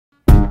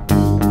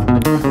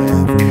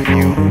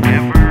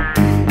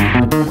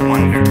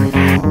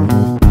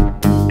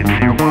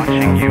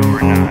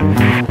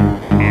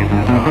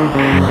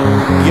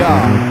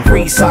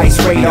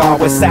Precise radar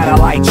with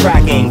satellite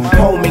tracking,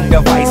 homing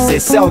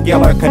devices,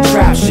 cellular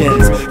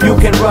contraptions. You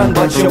can run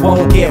but you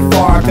won't get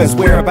far, cause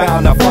we're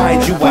bound to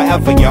find you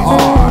wherever you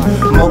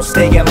are. Most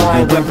stay in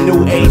line with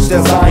new age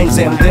designs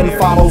and then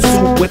follow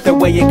suit with the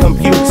way it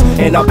computes.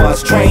 In a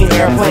bus, train,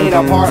 airplane,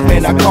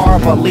 apartment, a car,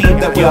 believe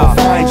that we'll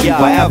find you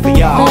wherever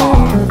you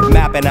are.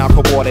 Mapping out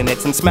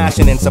coordinates and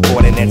smashing in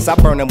subordinates. I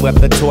burn them with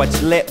the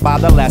torch lit by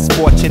the less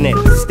fortunate.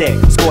 Stick,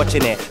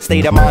 scorching it,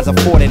 state of mind's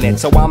affording it.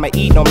 So I'ma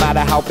eat no matter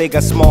how big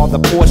or small the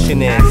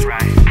portion is.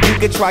 You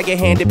could try your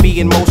hand at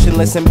being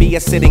motionless and be a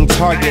sitting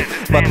target,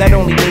 but that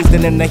only means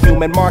that in the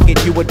human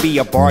market you would be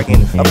a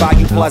bargain. A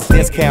value plus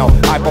discount.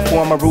 I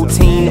perform a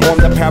routine on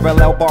the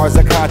parallel bars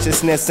of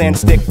consciousness and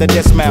stick the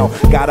dismount.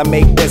 Gotta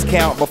make this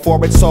count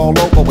before it's all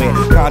over with.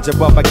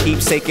 Conjure up a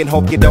keepsake and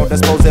hope you don't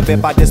dispose of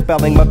it by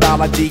dispelling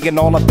mythology and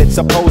all of its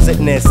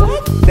supposedness.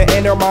 The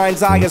inner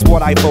mind's eye is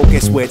what I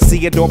focus with.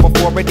 See a door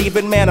before it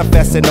even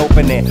manifests and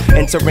open it.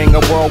 Entering a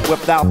world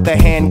without the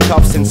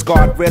handcuffs and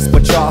scarred wrists,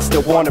 but y'all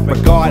still want it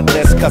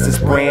regardless, cause it's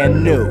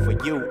brand new.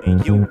 For you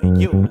and you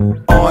and you.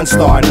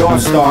 OnStar,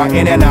 North Star,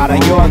 in and out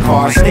of your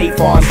car. State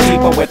Farm's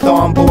cheaper with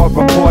onboard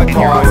report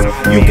cards.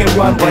 You can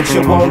run but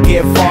you won't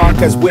get far,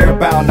 cause we're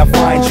bound to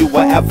find you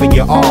wherever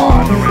you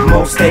are.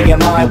 Most stay in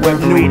line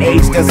with new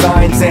age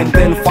designs and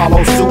then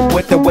follow suit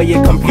with the way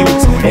it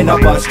computes. In a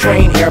bus,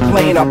 train,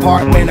 airplane,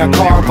 apartment, a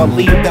car,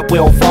 believe that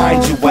we'll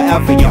find you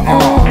wherever you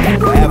are.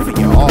 Wherever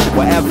you are,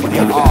 wherever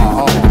you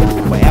are,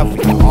 wherever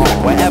you are,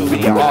 wherever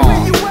you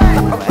are,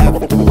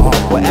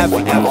 wherever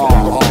you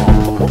are.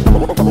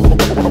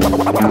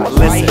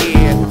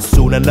 Listen,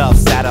 soon enough,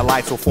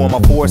 satellites will form a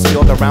force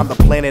field around the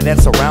planet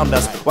and surround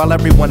us, while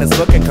everyone is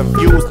looking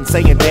confused and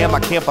saying, damn, I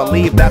can't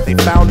believe that they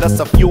found us.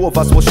 A few of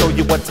us will show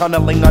you what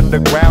tunneling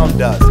underground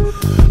does.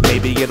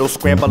 Maybe it'll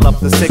scramble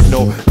up the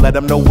signal, let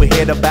them know we're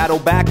here to battle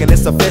back and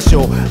it's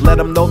official. Let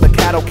them know the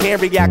cattle can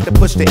react to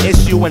push the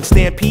issue and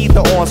stampede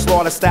the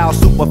onslaught of style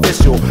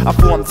superficial. I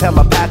form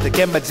telepathic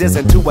images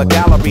into a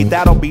gallery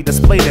that'll be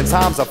displayed in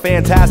times of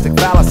fantastic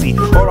fallacy.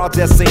 Or I'll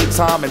just save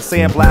time and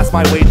sandblast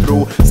my way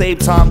through. Save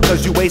time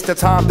cause you waste the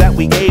time that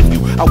we gave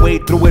you. I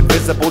wade through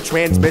invisible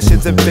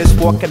transmissions and fish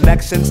for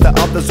connections to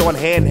others on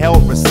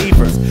handheld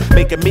receivers,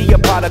 making me a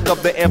product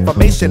of the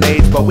information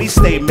age, but we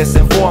stay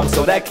misinformed,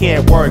 so that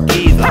can't work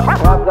either.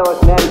 Have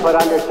those men put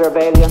under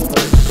surveillance?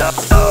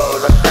 Oh,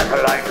 the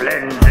satellite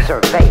lens is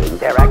Surveying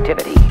their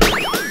activity.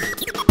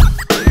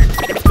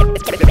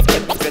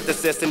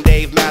 Physicist and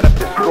Dave Matter.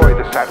 destroy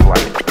the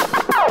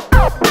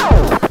satellite.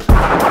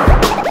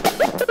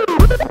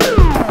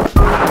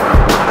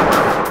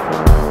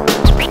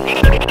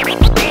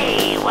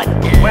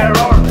 Where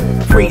are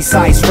they?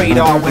 Precise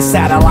radar with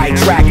satellite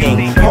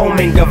tracking,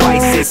 homing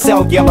devices,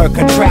 cellular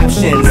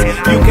contraptions.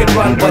 You can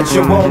run but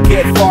you won't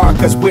get far,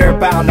 cause we're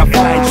bound to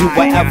find you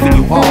wherever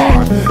you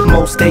are.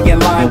 Most stay in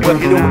line with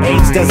new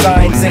age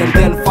designs and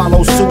then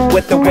follow suit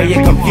with the way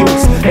it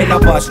computes. In a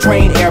bus,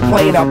 train,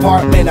 airplane,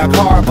 apartment, a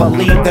car,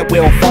 believe that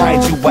we'll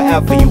find you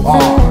wherever you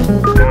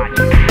are.